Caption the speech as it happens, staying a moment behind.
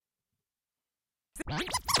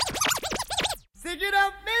Sing it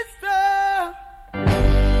up, mister.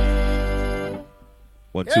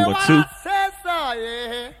 1 2 1 2.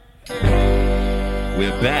 Yeah.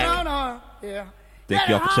 We're back. No. Yeah. Thank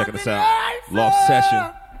y'all for checking us out. Loft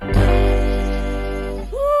session.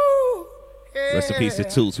 Woo. Yeah. Rest in peace to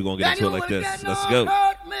Toots. We're gonna get into it like this. Let's go. No.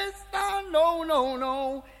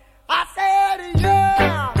 I said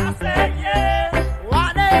yeah. I said yeah.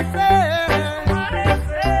 What they say.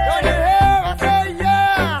 Don't you hear? I say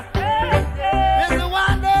yeah. This is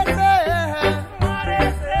what they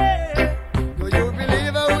say. Do you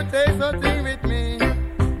believe I would take something with me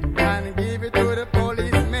and give it to the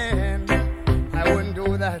policeman? I wouldn't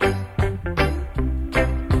do that.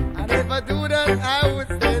 And if I do that, I would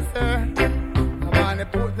say, sir, I'm gonna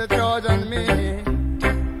put the charge on me.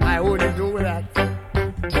 I wouldn't do that.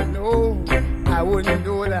 No, I wouldn't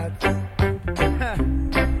do that.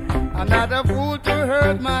 I'm not a fool to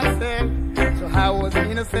hurt myself, so I was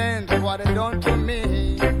innocent of what they done to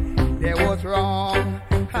me. They was wrong.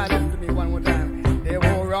 Listen to me one more time. They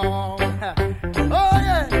were wrong. Oh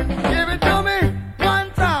yeah, give it to me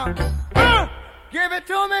 1 time. Give it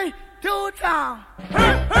to me 2 times.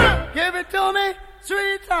 Give it to me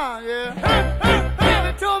 3 times. Yeah. Give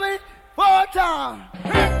it to me 4 times.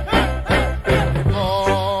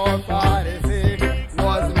 446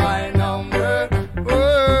 was my number.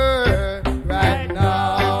 Right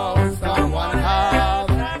now, someone has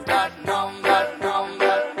that number.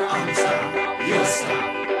 I'm a star, you're a star.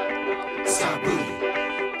 Star booty.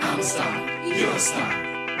 I'm a star, you're a star.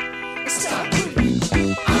 Star booty.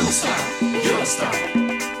 I'm a star, you're a star.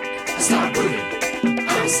 Star booty.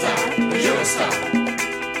 I'm a star, you're a star.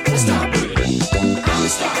 Star booty. I'm a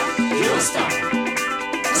star, you're a star.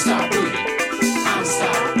 Star booty. I'm a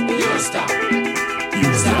star, you're a star. You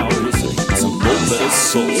now listening to Lopez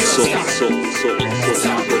Soul.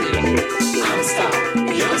 Star booty. I'm a star,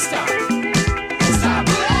 you're a star. Star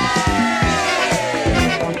booty.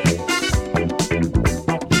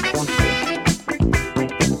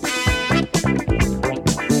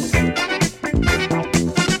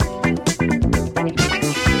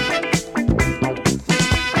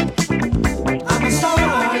 I'm a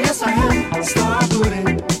star, yes I am. Star booty.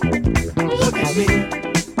 Look at me.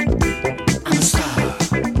 I'm a star.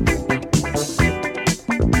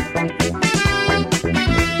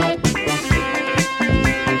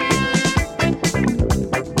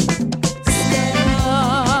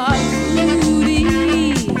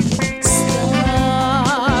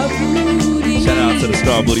 Shout out to the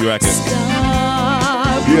Star Booty record.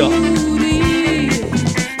 Yeah.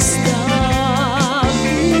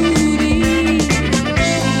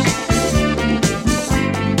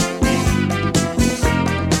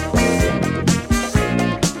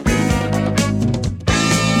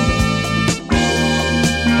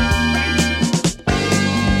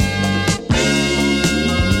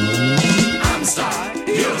 I'm a star,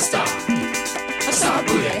 you're a star. A star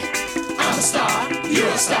booty. I'm a star, you're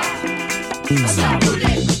a star. A star booty.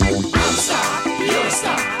 I'm a star, you're a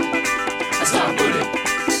star. A star booty.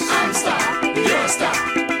 I'm a star, you're a star.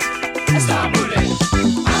 A star booty.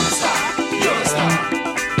 I'm a star, you're a star.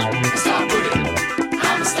 A star booty.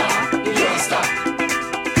 I'm a star, you're a star.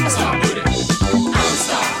 A star booty. I'm a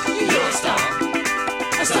star, you're a star.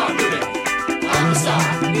 A star booty. I'm a star,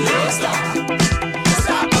 you're a star. A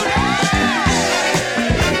star booty.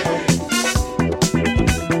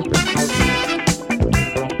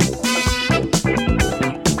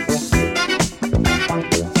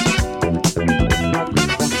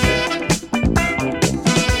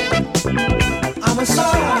 I'm a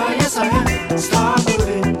star, yes I am. Star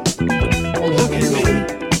booty. Look at me.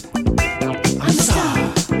 I'm a star.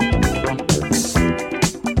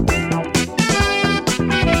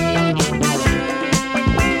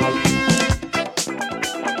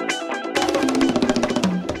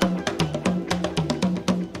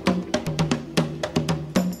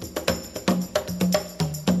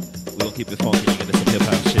 We're gonna keep this funky and get into some hip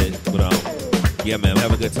hop shit. But yeah man,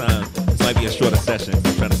 have a good time. This might be a shorter session.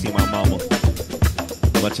 I'm trying to see my mama.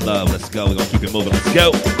 Much love, let's go. We're gonna keep it moving. Let's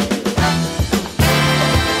go.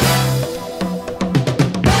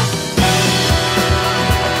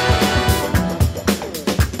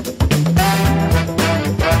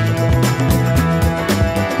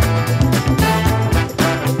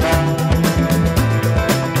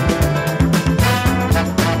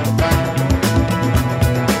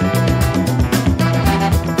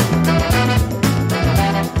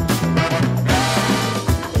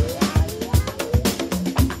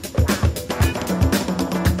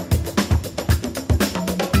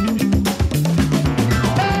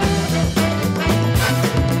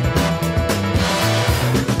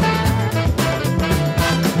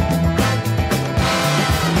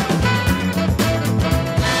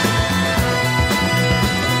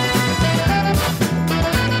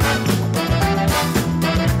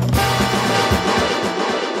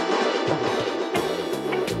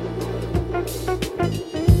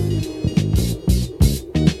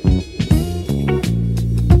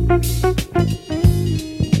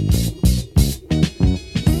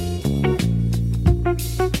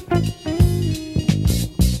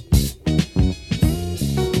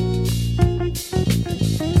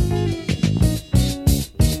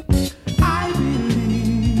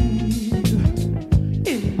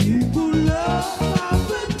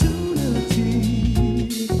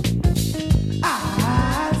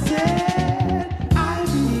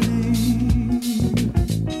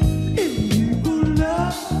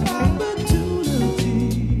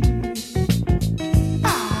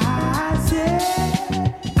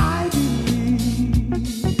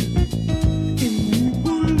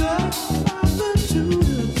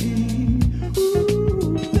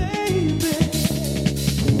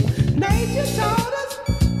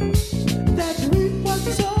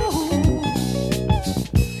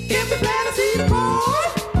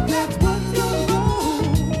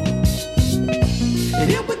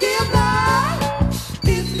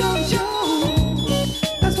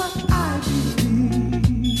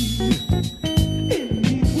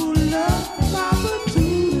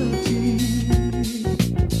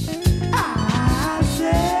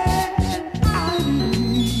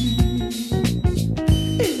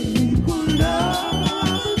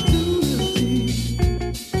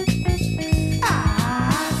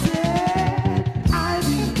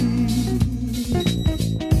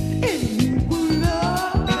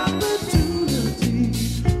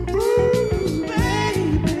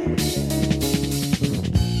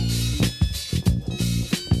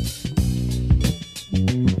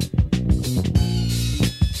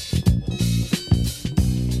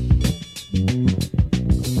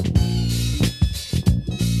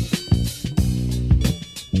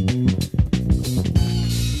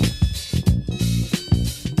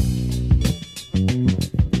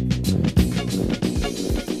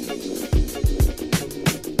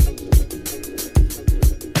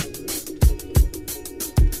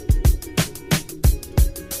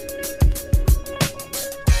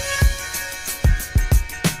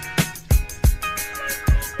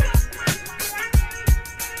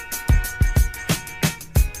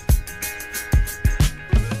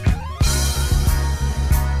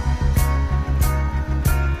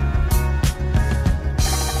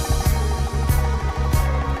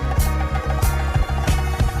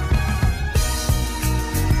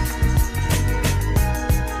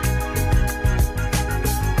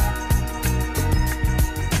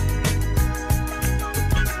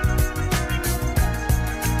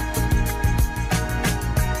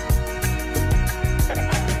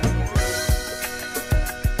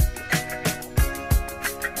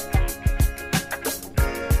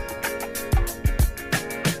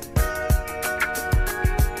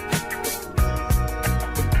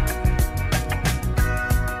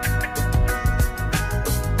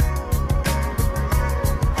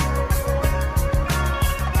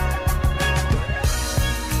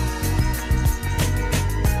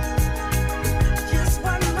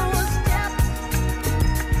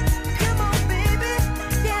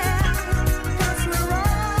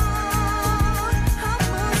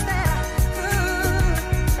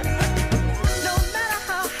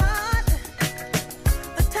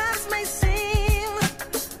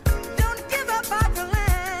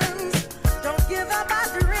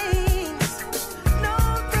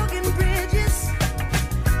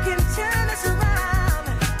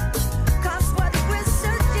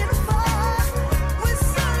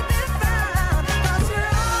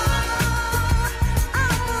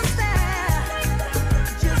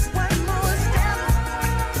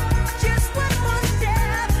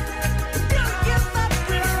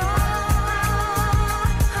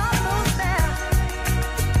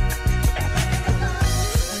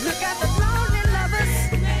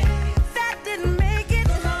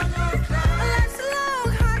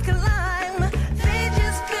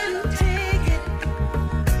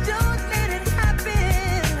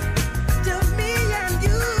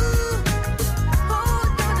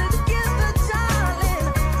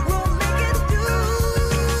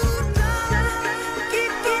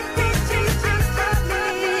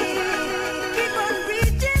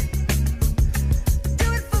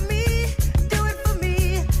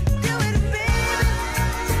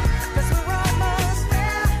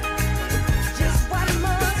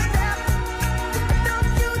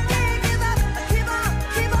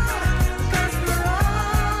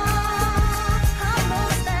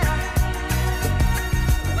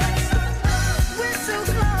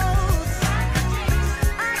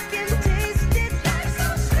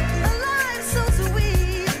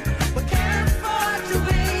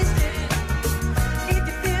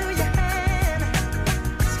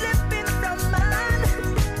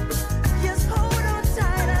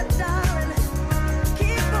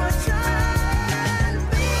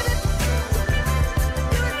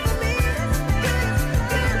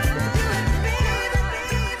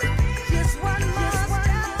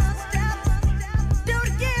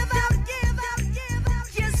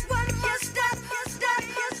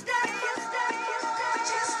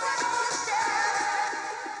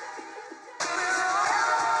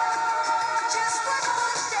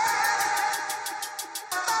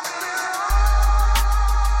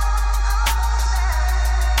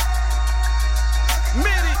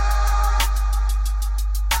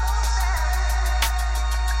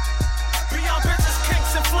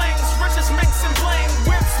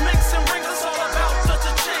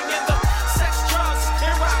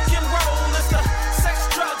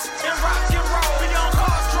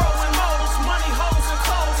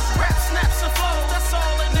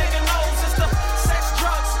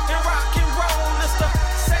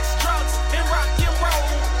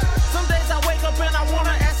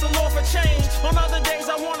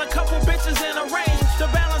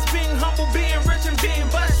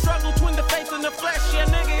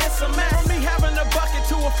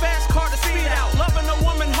 a fast car to speed out. Loving a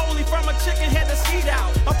woman holy from a chicken head to skeet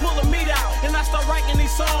out. I pull a meat out and I start writing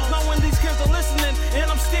these songs, knowing these kids are listening and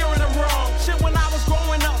I'm steering them wrong. Shit, when I was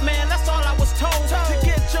growing up, man, that's all I was told. To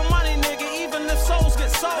get your money, nigga, even if souls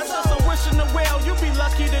get sold. That's just a wish in the well, you be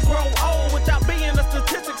lucky to grow old without being the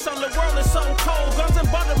statistics on the world is so cold. Guns and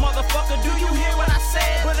butter, motherfucker, do you hear what I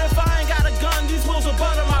said? But if I ain't got a gun, these wheels will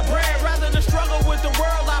butter my bread. Rather than struggle with the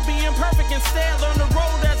world, I'll be imperfect instead. Learn the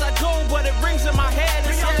road as I go, but it rings in my head.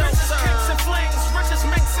 It's all riches, kicks and flings, riches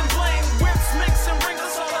mix and bling, whips, mix and rings.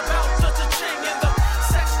 It's all about such a ching and the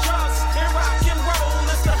sex, drugs, and rock and roll.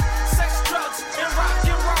 It's the sex, drugs, and rock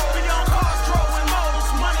and roll. Beyond cars, throwing modes,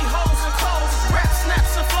 money, hoes, and clothes, rap,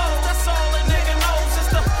 snaps, and flows. That's all a nigga knows.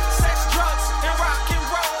 It's the sex, drugs, and rock and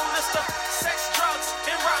roll. It's the sex, drugs,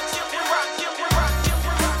 and rock and rock and rock and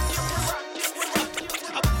rock.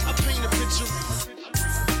 I paint a picture.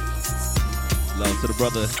 Love to the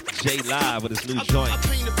brother Jay Live with his new joint.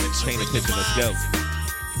 Paint a picture, let's go.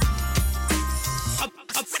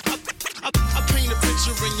 I paint a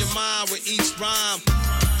picture in your mind with each rhyme.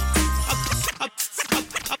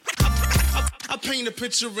 I paint a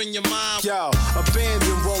picture in your mind. Yo,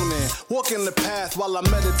 abandoned ronin, walking the path while I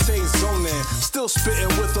meditate zoning. Still spitting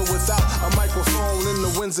with or without a microphone. In the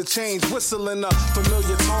winds of change, whistling a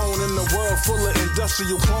familiar tone. In the world full of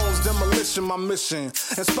industrial clones, demolition my mission.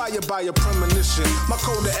 Inspired by a premonition, my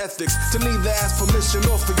code of ethics. To neither ask permission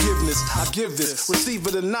or forgiveness. I give this, receive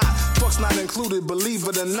it or not. Fuck's not included, believe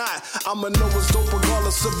it or not. I'ma know it's dope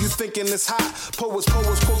regardless of you thinking it's hot. Poets,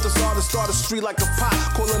 quote this artist, start a street like a pot.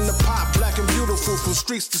 Calling the pot black and beautiful from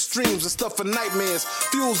streets to streams. The stuff of nightmares,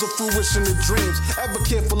 fuels of fruition of dreams. Ever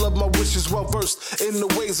careful of my wishes, well versed in the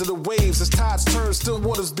ways of the waves. As tides turn, still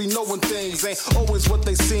waters be knowing things. Ain't always what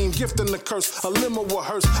they seem, gift and the curse. A limo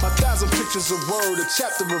rehearse, 1,000 pictures of word, a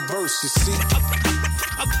chapter reverse, you see.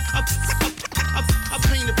 I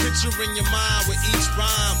paint a picture in your mind with each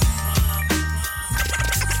rhyme.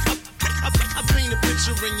 I paint a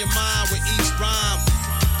picture in your mind with each rhyme.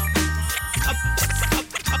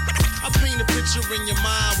 I paint a picture in your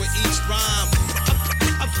mind with each rhyme.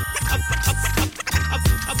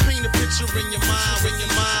 I paint a picture in your mind with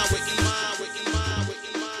each rhyme.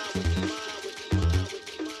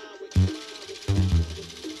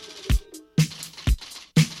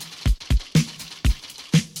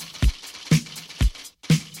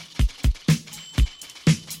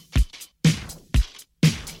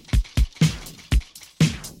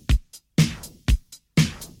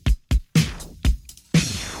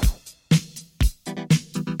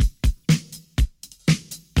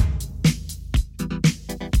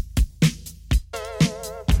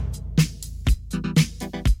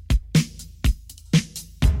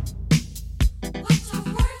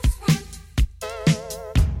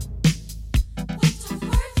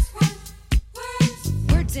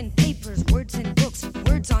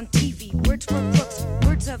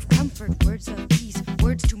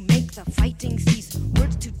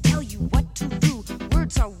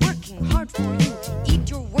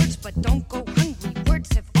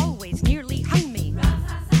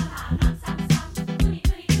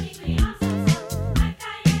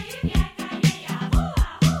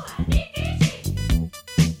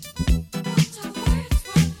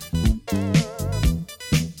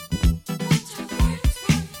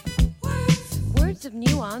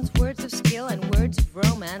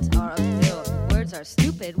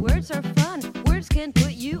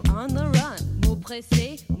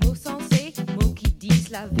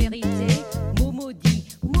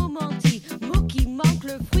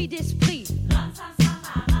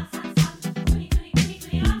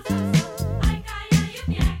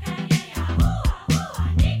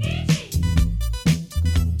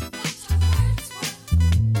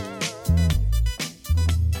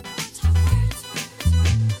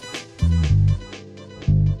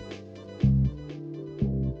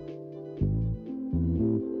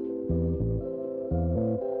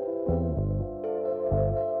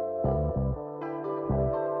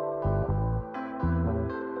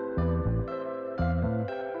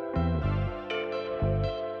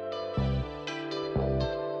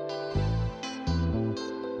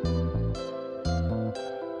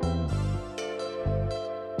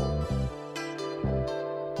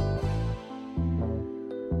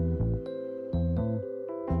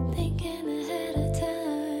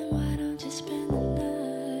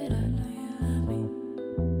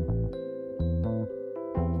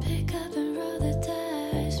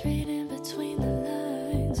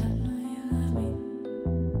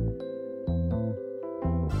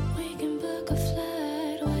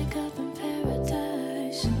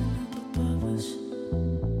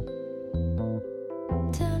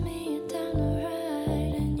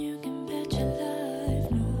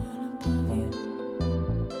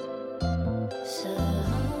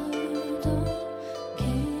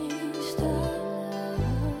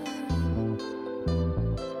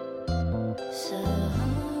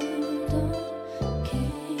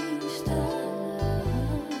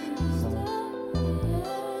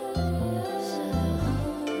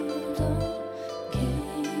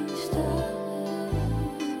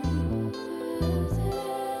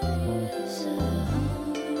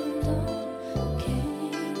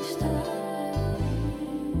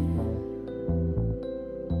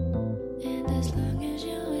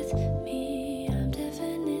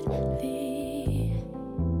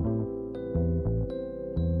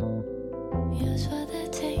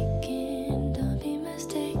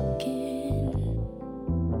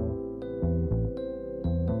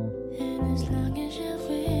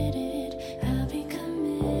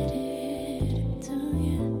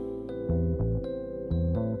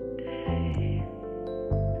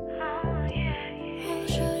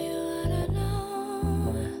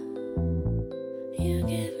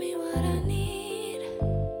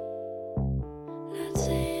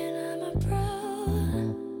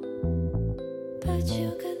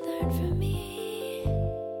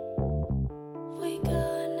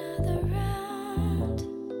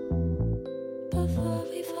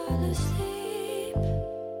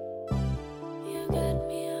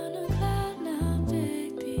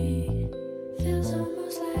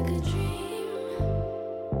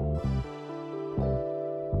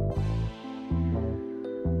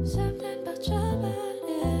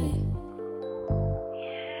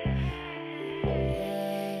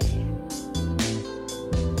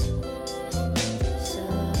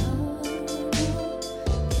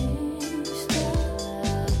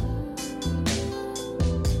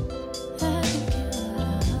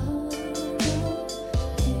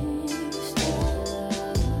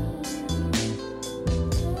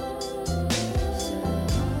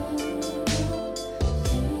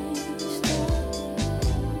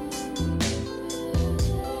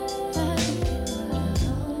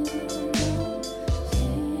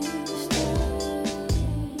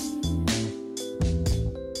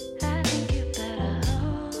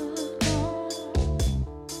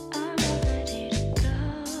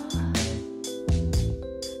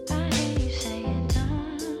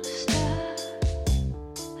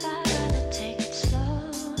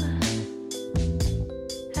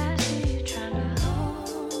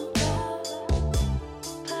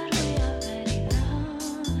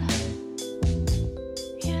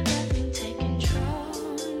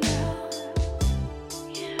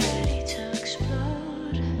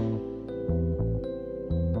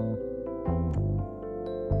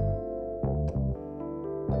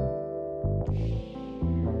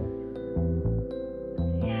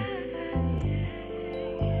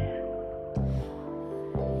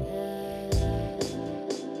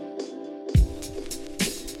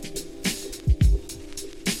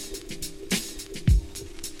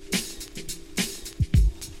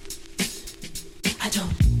 I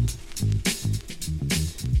don't.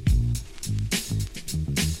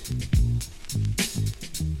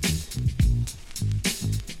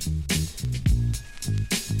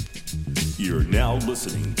 You're now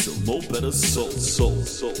listening to Betta Soul.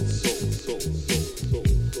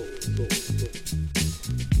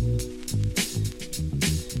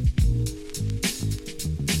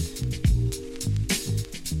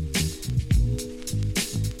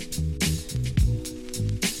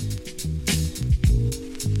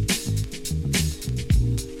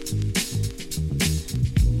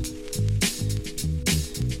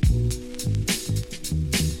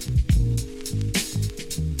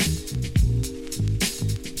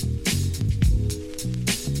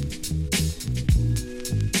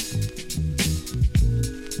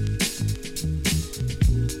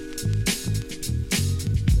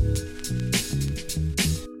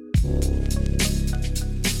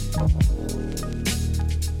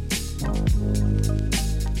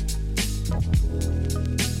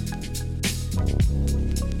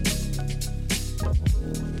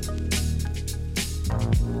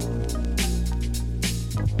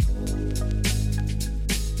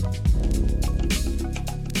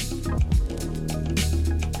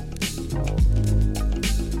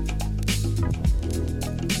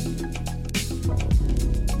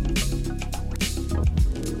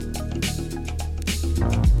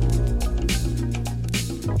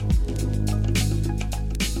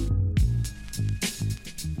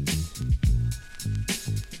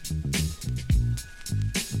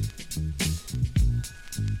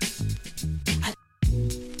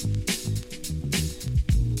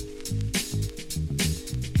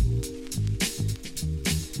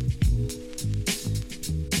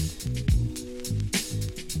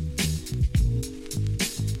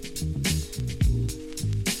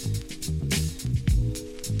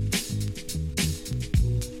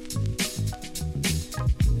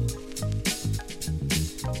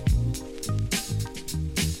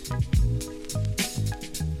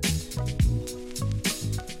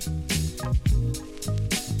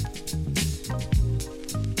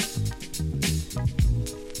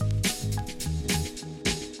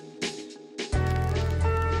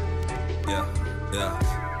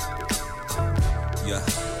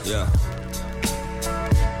 Yeah.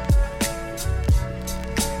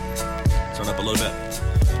 Turn up a little bit.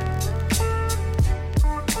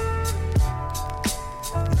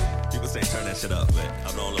 People say turn that shit up, but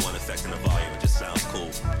I'm the only one affecting the volume. It just sounds cool.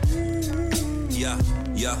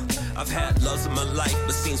 Yeah, I've had loves in my life,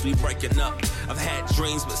 but seems we breaking up. I've had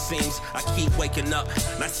dreams, but seems I keep waking up.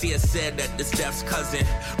 And I see it said that this Def's cousin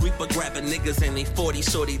Reaper grabbing niggas and they 40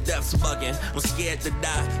 shorty Def's bugging. I'm scared to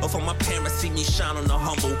die, or for my parents see me shine on the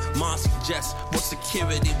humble. Mom suggests work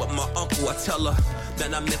security with my uncle. I tell her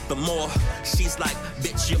that I'm meant for more. She's like,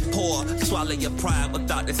 bitch, you're poor. Swallow your pride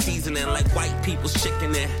without the seasoning, like white people's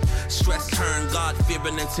chicken in. Stress turn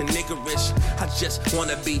God-fearing into niggerish. I just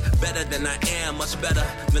wanna be better than I am, much better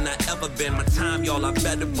than I ever been. My time, y'all, I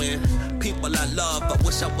better win. People I love, I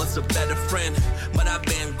wish I was a better friend. But I've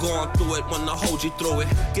been going through it, wanna hold you through it.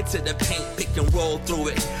 Get to the paint, pick and roll through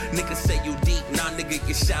it. Niggas say you deep, nah nigga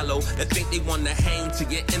get shallow. They think they wanna hang till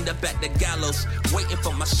you end up at the gallows. Waiting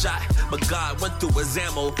for my shot, but God went through his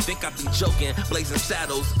ammo. Think I be joking, blazing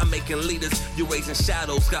saddles. I'm making leaders, you raising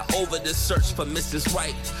shadows. Got over this search for Mrs.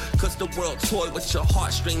 Right. Cause the world toy with your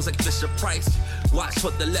heartstrings like Fisher Price. Watch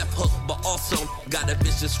for the left hook, but also got a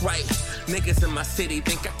vicious right. Niggas in my city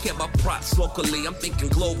think I care about props locally. I'm thinking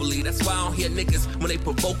globally, that's why I don't hear niggas when they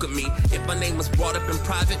provoking me. If my name was brought up in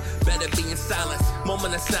private, better be in silence.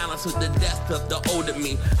 Moment of silence with the death of the older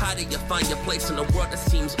me. How do you find your place in a world that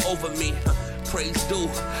seems over me? Praise due,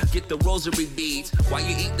 get the rosary beads. While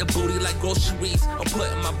you eat the booty like groceries, I'm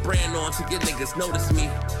putting my brand on to get niggas notice me.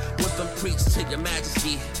 With them preach to your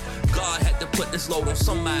majesty. God had to put this load on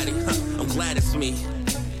somebody. I'm glad it's me.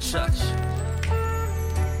 Church.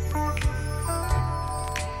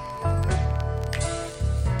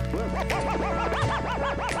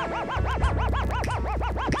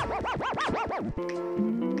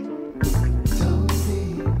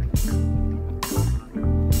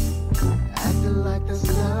 Acting like there's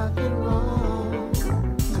nothing wrong.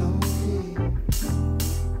 Don't be.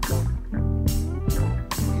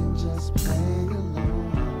 You can just play along.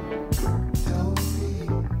 Don't be.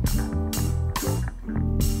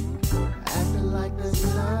 Acting like there's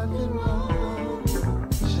nothing wrong.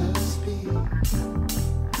 Just be.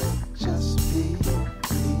 Just be.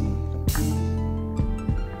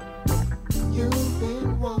 You've been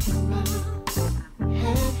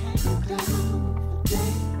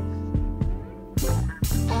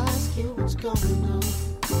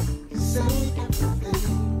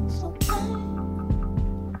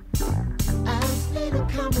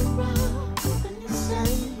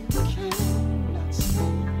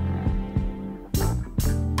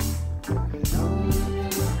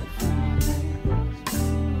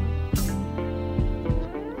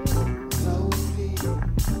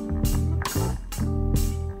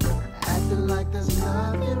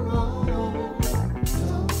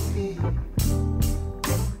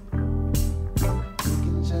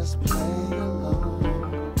play along.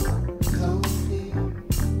 Don't be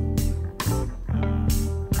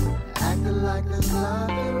acting like there's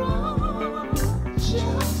nothing wrong.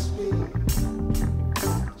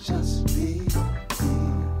 Just be.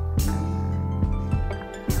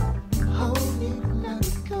 Hold me, let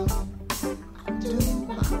it go. I'm doing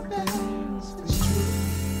my best. It's true.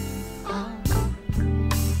 I'll do it for you.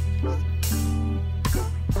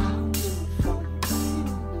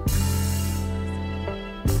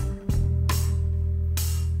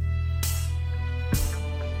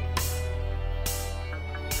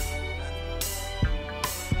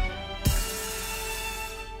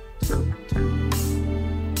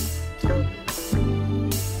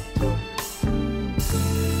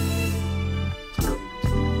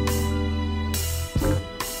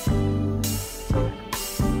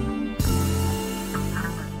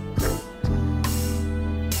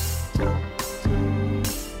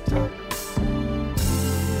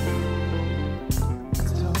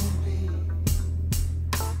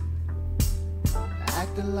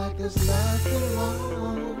 Like there's nothing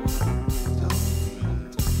wrong. Don't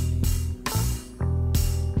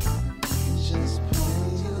just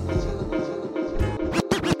play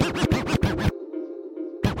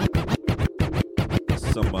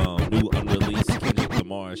Some new unreleased Kendrick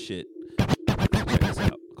Lamar shit. Check this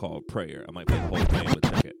out. Called Prayer. I might play the whole thing, but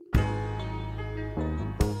check it.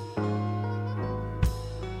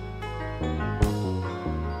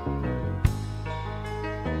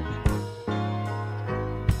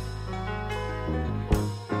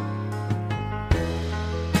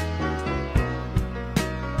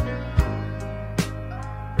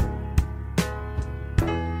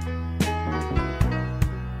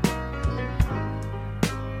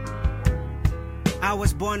 I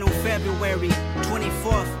was born on February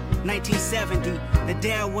 24th, 1970. The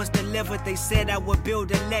day I was delivered, they said I would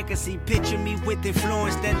build a legacy. Picture me with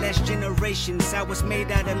influence that lasts generations. I was made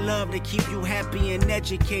out of love to keep you happy and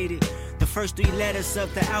educated. The first 3 letters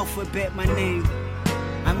of the alphabet, my name.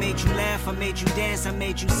 I made you laugh, I made you dance, I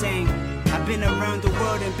made you sing. I've been around the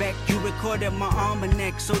world and back. You recorded my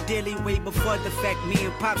almanac so dearly way before the fact me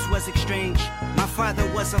and Pops was exchanged. My father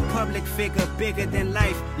was a public figure, bigger than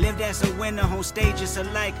life. Lived as a winner on stages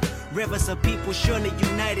alike. Rivers of people surely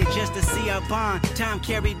united just to see our bond. Time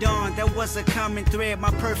carried on, there was a common thread.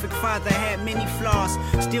 My perfect father had many flaws.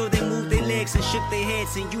 Still they moved their legs and shook their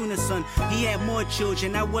heads in unison. He had more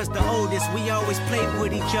children, I was the oldest. We always played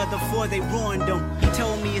with each other before they ruined them. He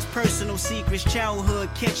told me his personal secrets, childhood,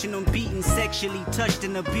 catching them beaten, sexually touched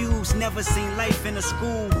and abused. Never seen life in a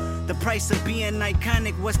school. The price of being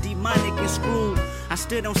iconic was demonic and screwed. I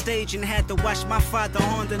stood on stage and had to watch my father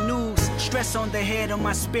on the news. Stress on the head of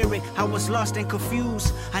my spirit, I was lost and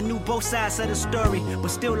confused. I knew both sides of the story, but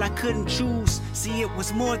still I couldn't choose. See, it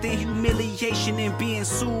was more than humiliation and being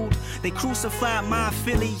sued. They crucified my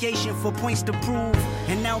affiliation for points to prove.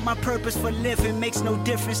 And now my purpose for living makes no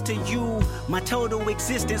difference to you. My total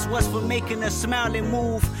existence was for making a smile and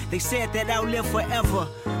move. They said that I'll live forever,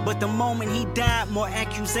 but the moment he died, more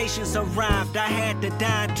accusations arrived. I had to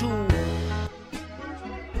die too.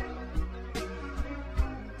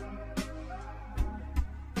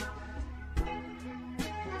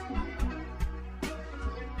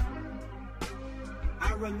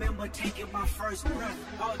 I remember taking my first breath,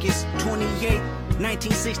 August 28,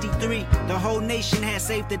 1963. The whole nation had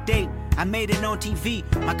saved the date. I made it on TV.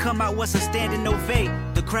 My come out was a standing ovate.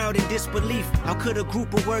 The crowd in disbelief. How could a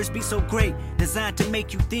group of words be so great? Designed to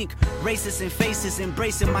make you think. Races and faces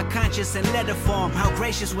embracing my conscience in letter form. How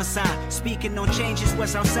gracious was I? Speaking on changes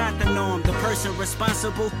was outside the norm. The person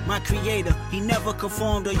responsible, my creator. He never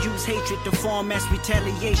conformed or used hatred to form as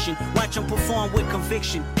retaliation. Watch him perform with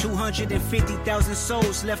conviction. 250,000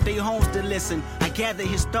 souls left their homes to listen. I gather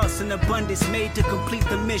his thoughts in abundance made to complete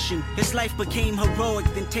the mission. His life became heroic,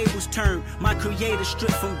 then tables turned. My creator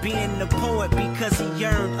stripped from being a poet because he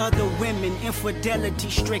yearned. Other women, infidelity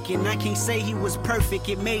stricken. I can't say he was perfect,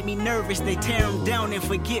 it made me nervous. They tear him down and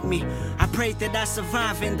forget me. I prayed that I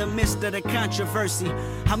survive in the midst of the controversy.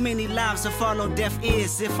 How many lives have fall on deaf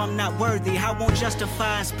ears if I'm not worthy? I won't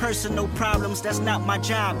justify his personal problems, that's not my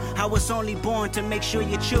job. I was only born to make sure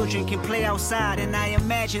your children can play outside. And I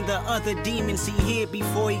imagine the other demons he hid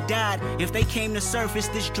before he died. If they came to surface,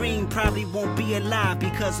 this dream probably won't be alive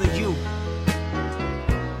because of you.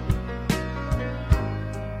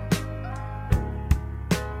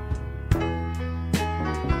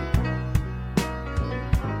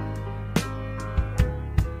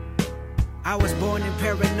 I was born in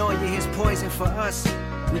paranoia, his poison for us.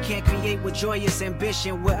 We can't create with joyous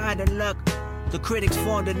ambition, we're out of luck. The critics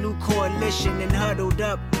formed a new coalition and huddled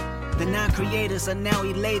up. The non-creators are now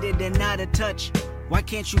elated and out of touch. Why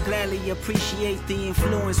can't you gladly appreciate the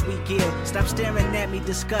influence we give? Stop staring at me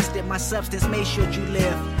disgusted, my substance made sure you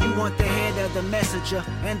live. You want the head of the messenger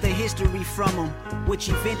and the history from him, which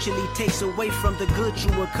eventually takes away from the good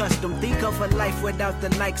you accustomed. Think of a life without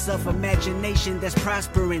the likes of imagination that's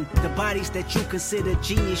prospering. The bodies that you consider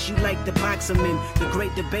genius, you like to box them in. The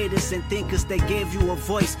great debaters and thinkers that gave you a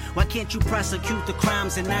voice. Why can't you prosecute the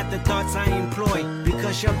crimes and not the thoughts I employ?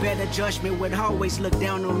 Because your better judgment would always look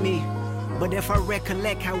down on me. But if I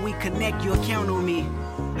recollect how we connect, you'll count on me.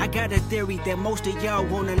 I got a theory that most of y'all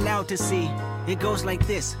won't allow to see. It goes like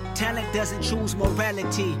this: talent doesn't choose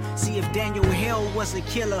morality. See, if Daniel Hill was a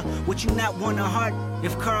killer, would you not want a heart?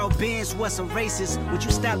 If Carl Benz was a racist, would you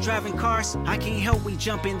stop driving cars? I can't help we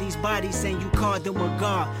jump in these bodies and you call them a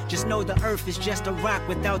god. Just know the earth is just a rock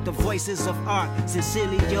without the voices of art.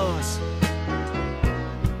 Sincerely yours.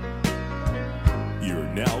 You're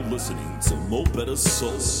now listening to Mo Betta's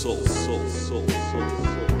Soul.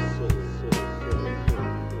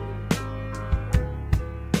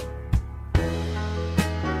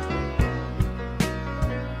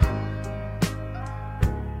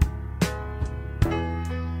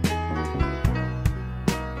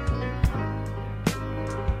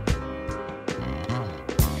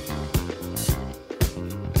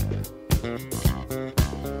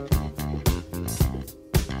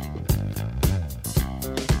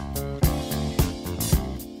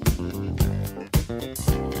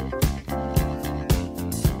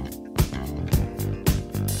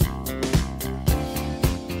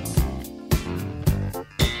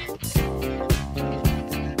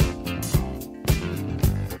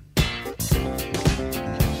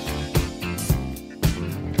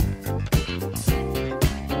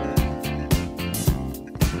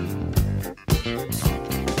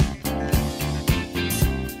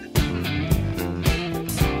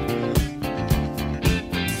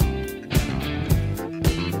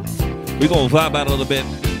 We're going to vibe out a little bit.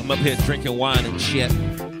 I'm up here drinking wine and shit.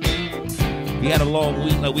 We had a long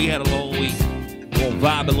week. We're going to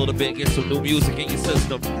vibe a little bit, get some new music in your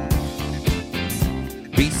system.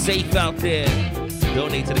 Be safe out there.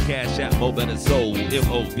 Donate to the Cash App, Mo Betta Soul,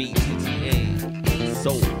 MOBTTA,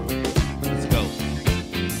 Soul. Let's go.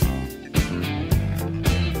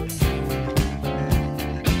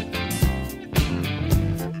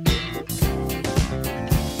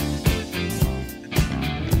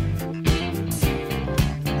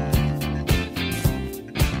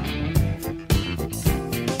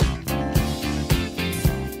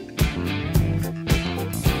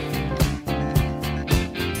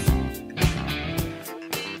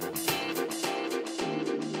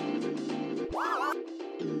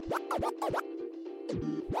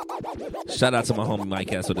 Shout out to my homie Mike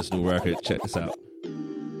Cass for this new record. Check this out.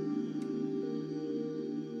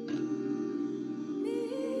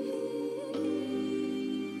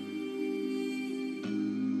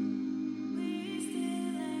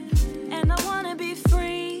 And I wanna be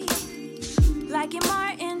free, like in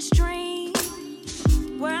Martin's dream,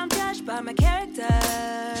 where I'm judged by my character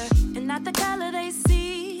and not the color they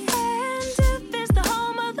see. And if it's the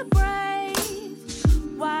home of the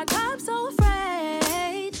brave, why cops so afraid?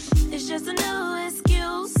 It's just a new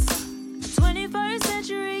excuse, a 21st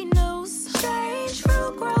century news. Strange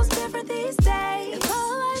fruit grows different these days. If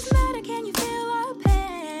all lives matter, can you feel our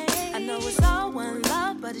pain? I know it's all one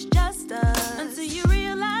love, but it's just us. Until you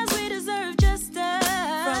realize we deserve justice.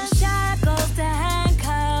 From shackles to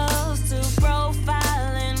handcuffs to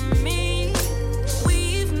profiling me,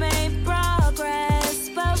 we've made progress,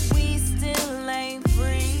 but we still ain't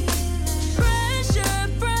free. Pressure,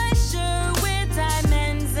 pressure, we're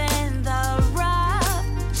diamonds in the rough.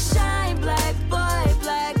 Shine, black boy,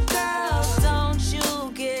 black girl, don't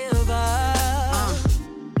you give up.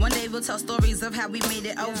 One day we'll tell stories of how we made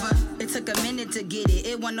it over. It took a minute to get it.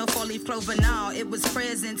 It wasn't no four-leaf clover, no. It was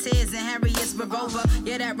prayers and tears and Harriet's revolver.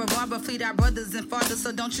 Yeah, that revolver fleet our brothers and fathers.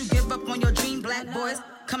 So don't you give up on your dream, black boys.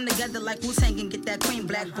 Come together like Wu-Tang and get that cream,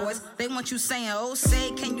 black boys. They want you saying, oh,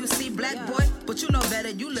 say, can you see, black boy? But you know better,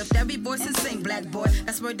 you lift every voice and sing, black boy.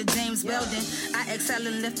 That's word to James Weldon. I excel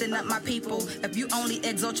in lifting up my people. If you only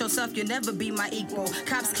exalt yourself, you'll never be my equal.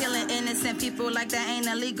 Cops killing innocent people like that ain't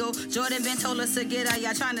illegal. Jordan been told us to get out,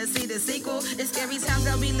 y'all trying to see the sequel. It's scary times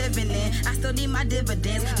that we living in. I still need my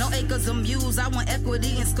dividends. No acres of mules, I want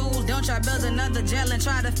equity in school. Don't try build another jail and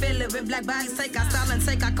try to fill it with black bodies. Take our style and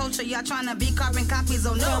take our culture. Y'all trying to be carbon copies,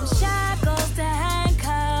 oh no. From shackles to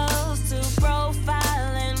handcuffs to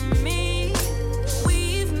profiling me,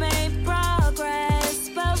 we've made progress,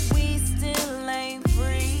 but we still ain't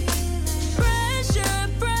free. Pressure,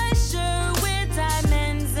 pressure, we're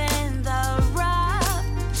diamonds in the rough.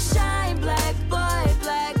 Shine, black boy,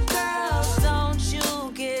 black girl, don't you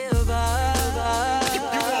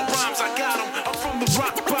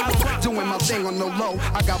thing on the low.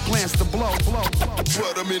 I got plans to blow.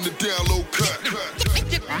 But I'm in the down low cut.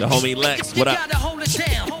 The homie Lex, what up? You gotta hold it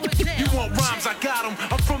down. You want rhymes? I got them.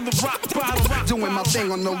 I'm from the rock bottom. Doing my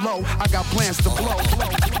thing on the low. I got plans to blow.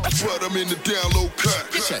 But I'm in the down low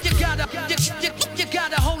cut. You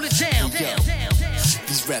gotta hold it down.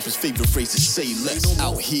 These rappers' favorite phrase is say less.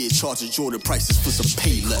 Out here charging Jordan prices for some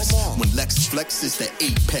pay less. When Lex flex is the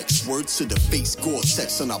apex. Word to the face,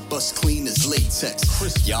 Gore-Tex on our bus clean as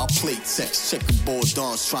latex. Y'all play text, checkerboard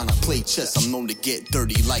dons trying to play chess. I'm known to get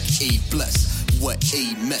dirty like A bless. What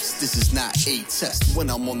a mess, this is not a test. When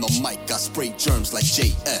I'm on the mic, I spray germs like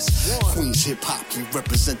JS. Queens hip hop, we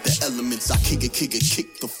represent the elements. I kick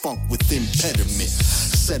the funk with impediment.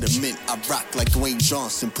 Sediment, I rock like Dwayne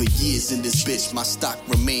Johnson. Put years in this bitch, my stock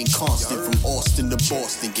remain constant. From Austin to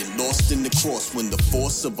Boston, get lost in the cross. When the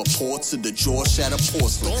force of a port to the jaw shatter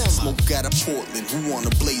porcelain. Smoke out of Portland, who wanna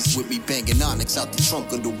blaze with me? Banging Onyx out the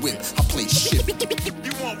trunk of the whip, I play shit.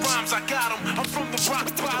 You want rhymes? I got them. I'm from the rock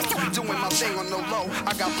bottom. Doing my thing on the low,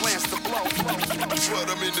 I got plans to blow. But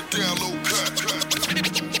I'm in the down low cut.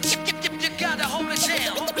 You gotta hold it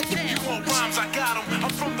down. You want rhymes? I got them.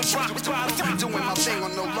 I'm from the rock bottom. Doing my thing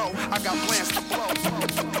on the low, I got plans to blow.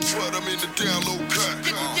 But I'm in the down low cut.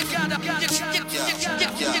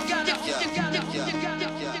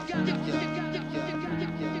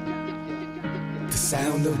 The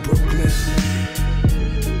sound of Brooklyn.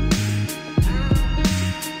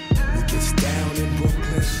 We get down in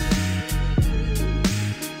Brooklyn.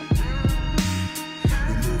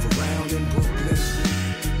 We move around in Brooklyn.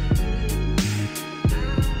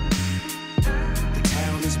 The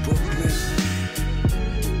town is Brooklyn.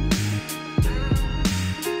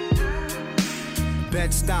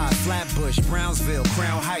 Bed-Stuy, Flatbush, Brownsville,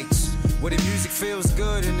 Crown Heights. Where the music feels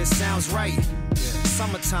good and it sounds right.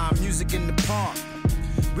 Summertime, music in the park.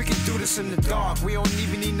 We can do this in the dark. We don't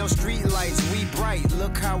even need no street lights. We bright,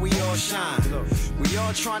 look how we all shine. We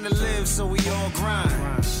all trying to live, so we all grind.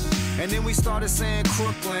 And then we started saying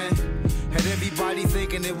Crooklyn. Had everybody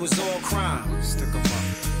thinking it was all crime.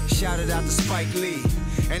 Shouted out to Spike Lee.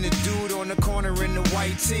 And the dude on the corner in the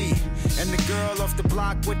white tee. And the girl off the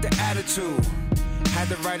block with the attitude. Had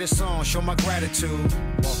to write a song, show my gratitude.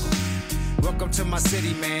 Welcome to my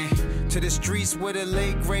city, man. To the streets where the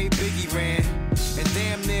late great Biggie ran. And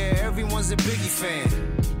damn near everyone's a Biggie fan.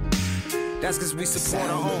 That's cause we support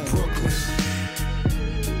our home Brooklyn.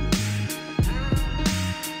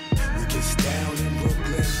 We get down in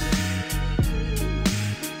Brooklyn.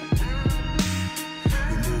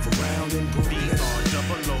 We move around in Brooklyn.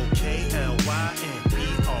 B-R-O-O-K-L-Y-N.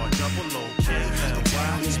 B-R-O-O-K-L-Y-N.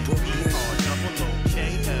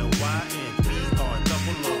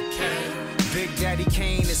 B-R-O-O-K-L-Y-N. Big Daddy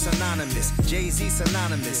Kane is synonymous. Jay-Z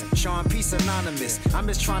synonymous. Sean P synonymous. I'm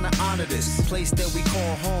just trying to honor this place that we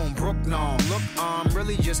call home. Brooklyn. Look, I'm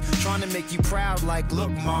really just trying to make you proud like,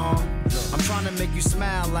 look, Mom. I'm trying to make you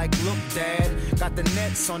smile like, look, Dad. Got the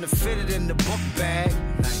nets on the fitted in the book bag.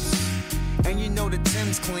 Nice. And you know the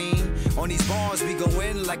Tim's clean. On these bars we go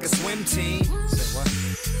in like a swim team. Say what?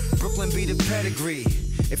 Brooklyn be the pedigree.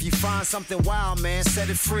 If you find something wild, man, set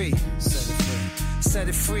it free. Set it free. Set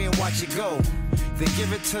it free and watch it go. Then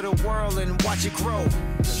give it to the world and watch it grow.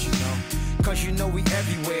 Cause you know we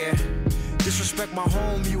everywhere. Disrespect my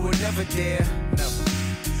home, you will never dare. Never.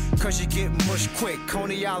 Cause you get mush quick.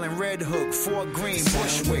 Coney Island, Red Hook, Fort Greene,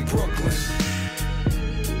 Bushwick, Brooklyn.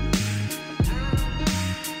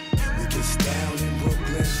 We get down in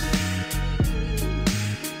Brooklyn.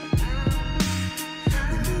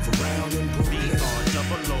 We move around in Brooklyn.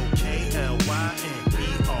 B-R-O-O-K-L-Y-N.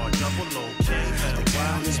 B-R-O-O-K-L-Y-N.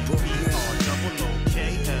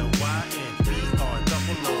 B-R-O-O-K-L-Y-N.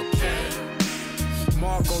 B-R-O-O-K.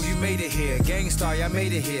 Marco, you made it here. Gangstar, y'all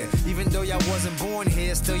made it here. Even though y'all wasn't born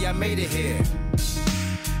here, still y'all made it here.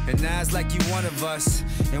 And now it's like you one of us.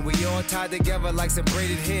 And we all tied together like some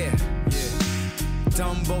braided hair. Yeah.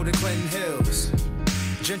 Dumbo to Clinton Hills.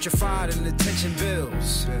 Gentrified and attention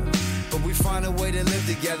bills. But we find a way to live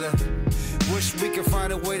together. Wish we could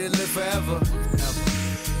find a way to live forever.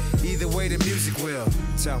 Either way the music will.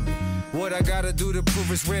 Tell me what I gotta do to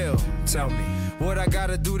prove it's real. Tell me what I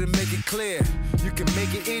gotta do to make it clear. You can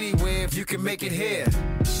make it anywhere if you can make it here.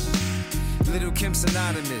 Little Kim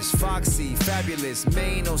synonymous, Foxy, fabulous,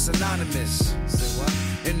 Maino synonymous. Say what?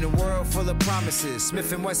 In the world full of promises,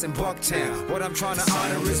 Smith and Wesson, Bucktown. What I'm trying to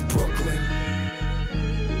honor is Brooklyn.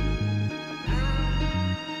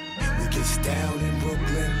 We get down in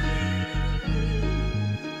Brooklyn.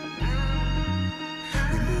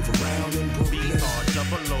 We move around in Brooklyn.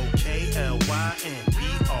 B-R-O-O-K-L-Y-N.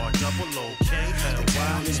 B-R-O-O-K-L-Y-N.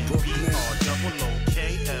 Brooklyn.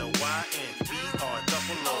 B-R-O-O-K-L-Y-N.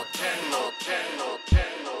 B-R-O-O-K.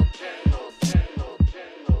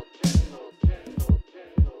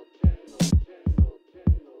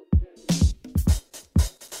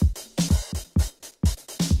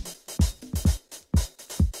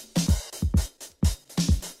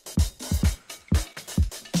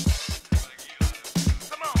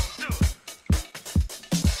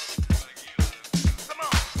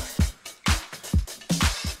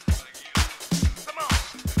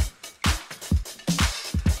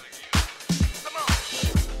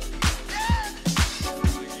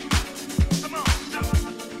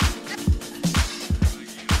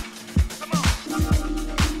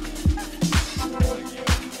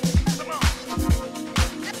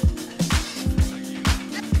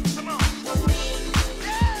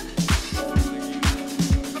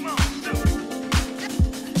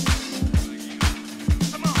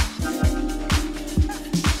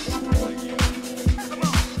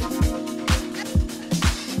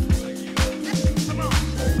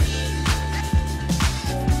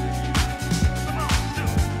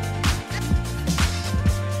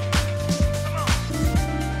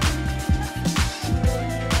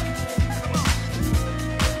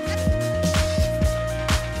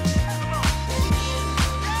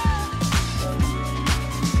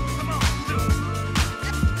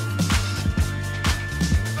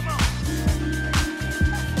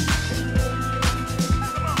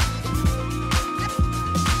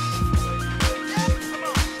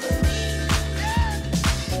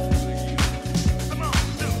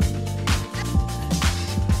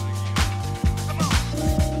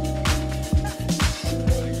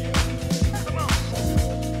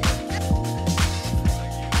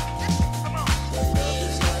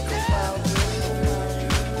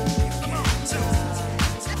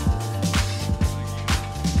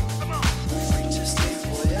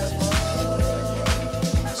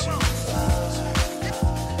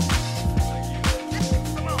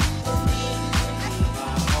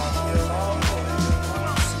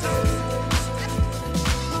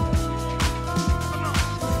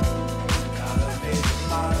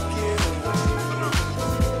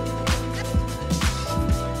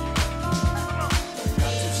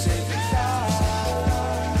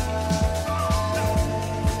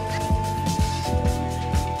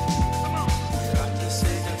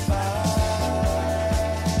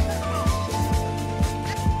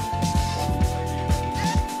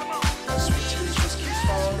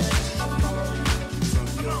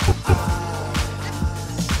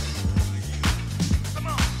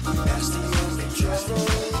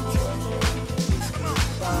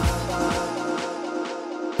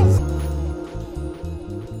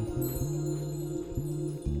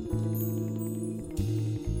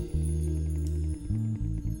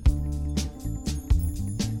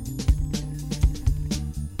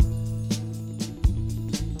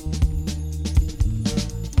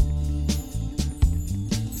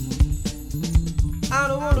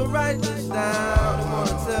 write this down. I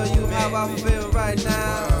wanna tell you how I feel right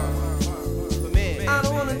now. I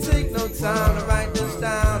don't wanna take no time to write this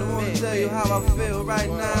down. I wanna tell you how I feel right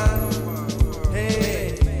now.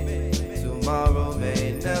 Hey, tomorrow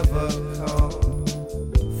may never come.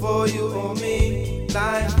 For you or me,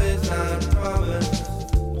 life is not promised.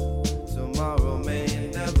 Tomorrow may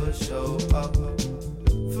never show up.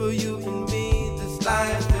 For you and me, this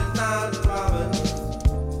life is not promised.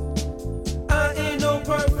 I ain't no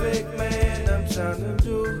perfect man, I'm trying to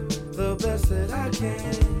do the best that I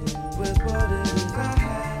can with what it is I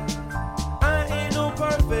have. I ain't no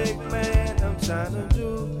perfect man, I'm trying to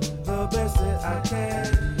do the best that I can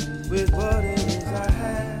with what it is I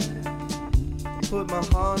have. Put my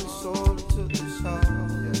heart and soul into this song.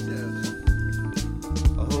 Yes, yes.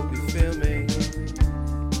 I hope you feel me.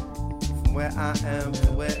 From where I am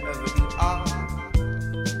to wherever you are.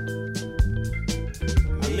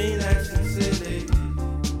 I mean that sincerely.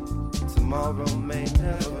 Tomorrow may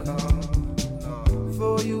never come.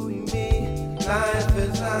 For you and me, life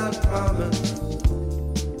is not promised.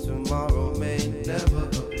 Tomorrow may never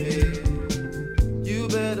appear. You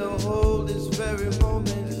better hold this very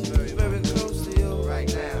moment very close to you right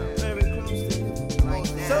now. Very close to you. Right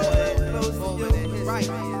now. So close to you. Right.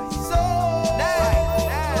 So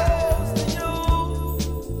close to you.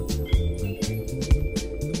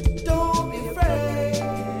 Don't be afraid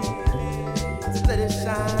to let it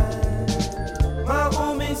shine. My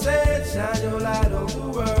homie said, shine your light on the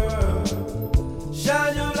world.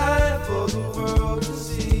 Shine your light for the world to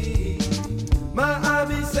see. My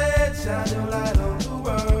hobby said, shine your light on the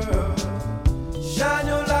world. Shine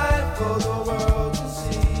your light for the world to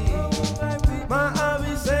see. My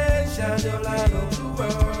hobby said, shine your light on the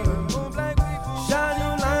world. Shine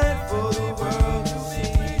your light for the world to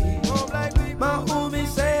see. My homie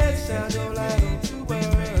said, shine your light on the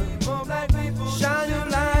world. Shine your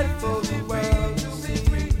light for the world to see.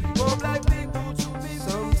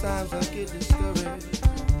 Sometimes I get discouraged.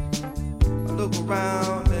 I look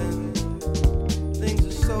around and things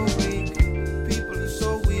are so weak. People are so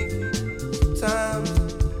weak. Sometimes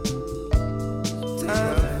I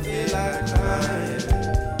feel like crying.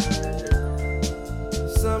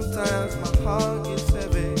 Sometimes my heart gets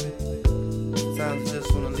heavy. Sometimes I just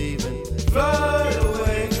wanna leave and float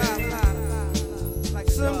away.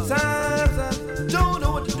 Sometimes I don't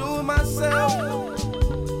know what to do with myself.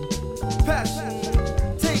 Passion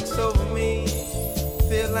takes over me.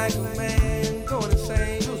 Feel like a man going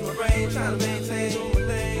insane. Lose my brain, trying to maintain my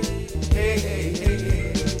thing. Hey, hey, hey,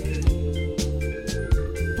 hey.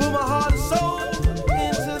 Put my heart and soul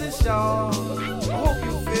into this, y'all. I hope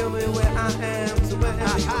you feel me where I am to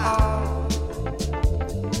wherever you are.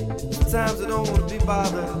 Sometimes I don't want to be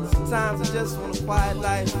bothered. Sometimes I just want a quiet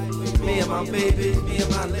life. Me and my baby, me and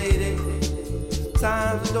my lady.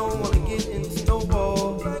 Sometimes I don't want to get into no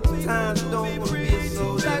war. Sometimes I don't want to be a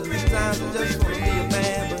soldier. Sometimes I just want to be a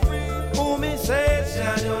man. But homie said,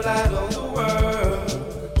 shine your light on the world.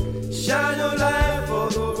 Shine your light for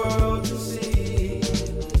the world to see.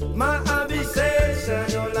 My hobby said, shine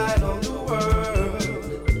your light on the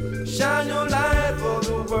world. Shine your light for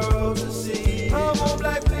the world to see.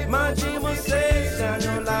 My dreamer said, shine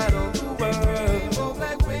your light on the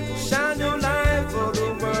world. Shine your light for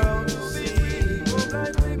the world to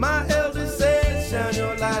see. My elder said, shine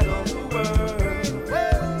your light on the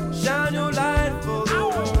world. Shine your light for the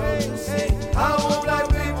world to see. I want black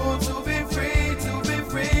people to be free, to be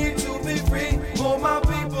free, to be free. Want my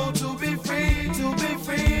people to be free, to be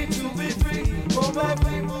free, to be free. Want black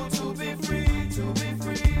people to be free, to be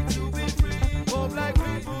free, to be free. Want black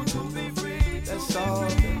people to be free. That's all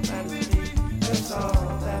that matters to me. That's all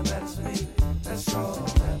that matters to me. That's all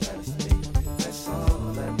that matters to me. That's all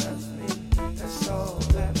that matters to me. That's all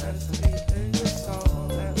that matters to me. That's all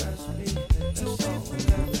that matters to me. That's all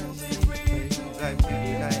that matters to me. Black people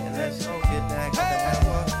unite and let's go get that. Gotta have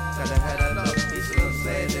one. Gotta have that love. Each of them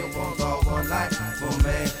say they want God, one life. One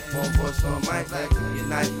man, one voice, one mic. Black people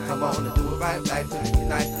unite. Come on and do it right. Black people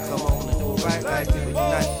unite. Come on and do it right. Black people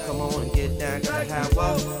unite. Come on and get down. Gotta have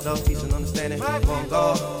one. Love, peace, and understanding. One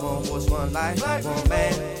God, one voice, one life. One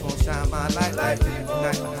man, one shine my light. Black people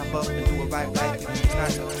unite. Hop up and do it right. Black people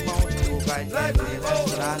unite. Come on and do it right. Black people, that's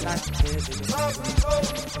what I like.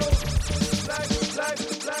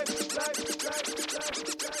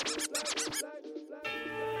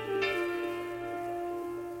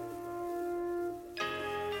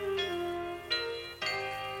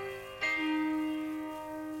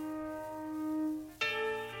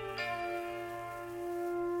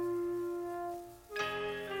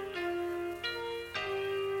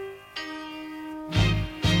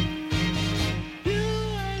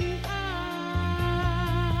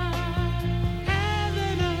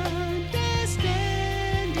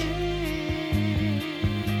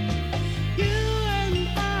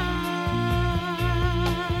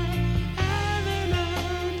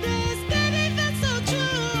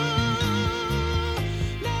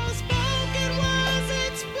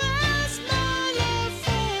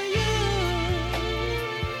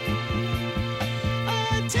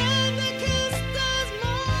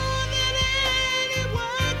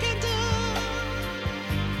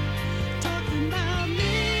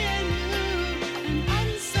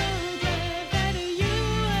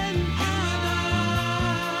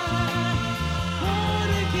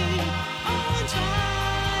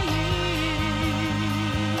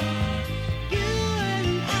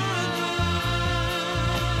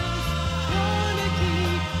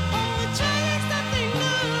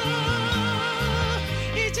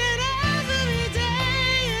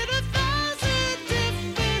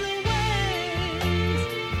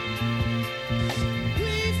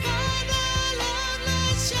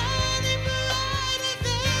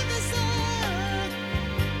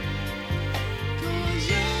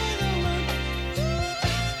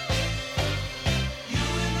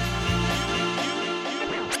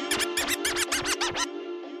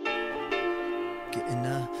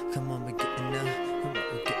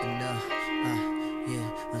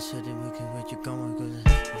 you going, good.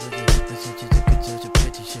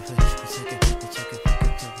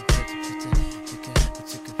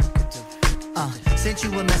 Sent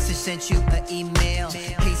you a message, sent you an email.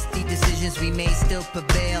 Hasty decisions we made still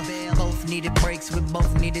prevail. Both needed breaks, we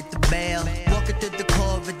both needed to bail. Walking through the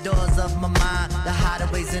corridors of my mind, the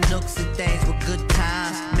hideaways and nooks and things were good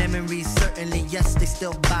times. Memories certainly, yes, they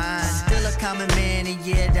still bind. Still a common man, and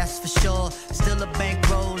yeah, that's for sure. Still a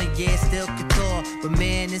bankroll, and yeah, still couture. But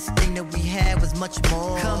man, this thing that we had was much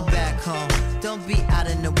more. Come back home, don't be out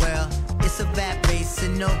in the world. It's a rat race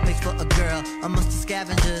and no place for a girl. Amongst the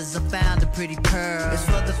scavengers, I found a pretty pearl. It's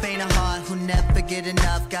for the faint of heart who never get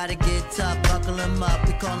enough. Gotta get tough, buckle them up.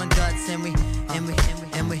 We call them guts and we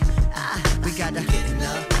gotta get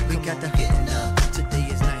enough. We gotta get enough. Today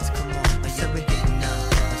is nice, come on. I said we getting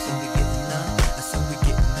up. I said we getting up. I said we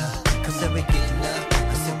getting up. I said we getting up.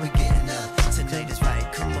 I said we getting up. Tonight is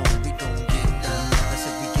right, come on, we gon' get up. I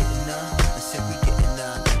said we getting up. I said we getting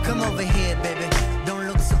up. Come over here, baby. Don't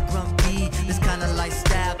look so grumpy. This kind of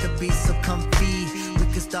lifestyle could be so comfy. We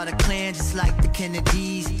could start a clan just like the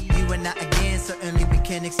Kennedys. You and I again, certainly we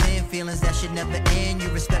can extend feelings that should never end. You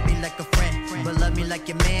respect me like a friend, but love me like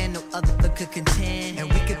your man. No other could contend.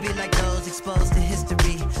 And we could be like those exposed to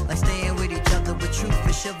history, like staying with each other with truth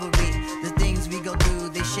and chivalry. The things we go through,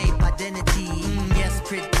 they shape identity. Yes,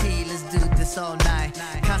 pretty, let's do this all night.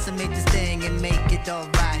 Consummate this thing and make it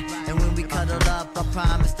alright. And when we cuddle up, I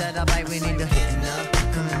promise that I'll bite. We need to getting up,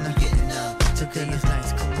 come on, getting up. Today is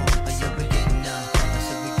nice, come on. I said we getting up. I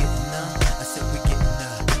said we getting up. I said we getting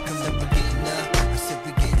up. Come on, we getting up. I said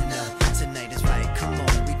we getting up. Tonight is right, come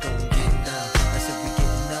on, we gon' get up. I said we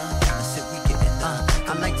getting up. I said we getting up.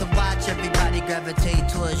 I like to watch everybody gravitate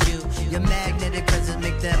towards you. Your magnetic presence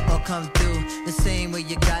make them all come through. The same way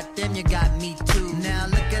you got them, you got me too. Now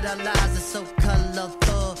look at our lives, it's so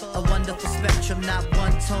colorful. A wonderful spectrum, not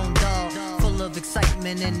one tone dull. Full of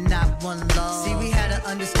excitement and not one love. See, we had an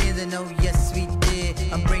understanding, oh yes we did.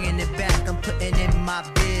 I'm bringing it back, I'm putting in my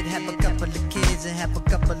bid. Have a couple of kids and have a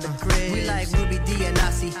couple of cribs. We like Ruby D and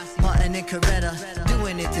Nasi, Martin and Coretta.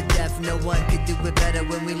 Doing it to death, no one could do it better.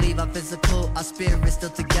 When we leave our physical, our spirit's still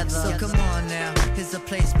together. So come on now, here's a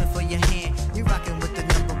placement for your hand. You rocking with the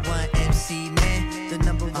 #1 MC, man. The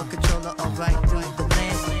 #1 controller, alright through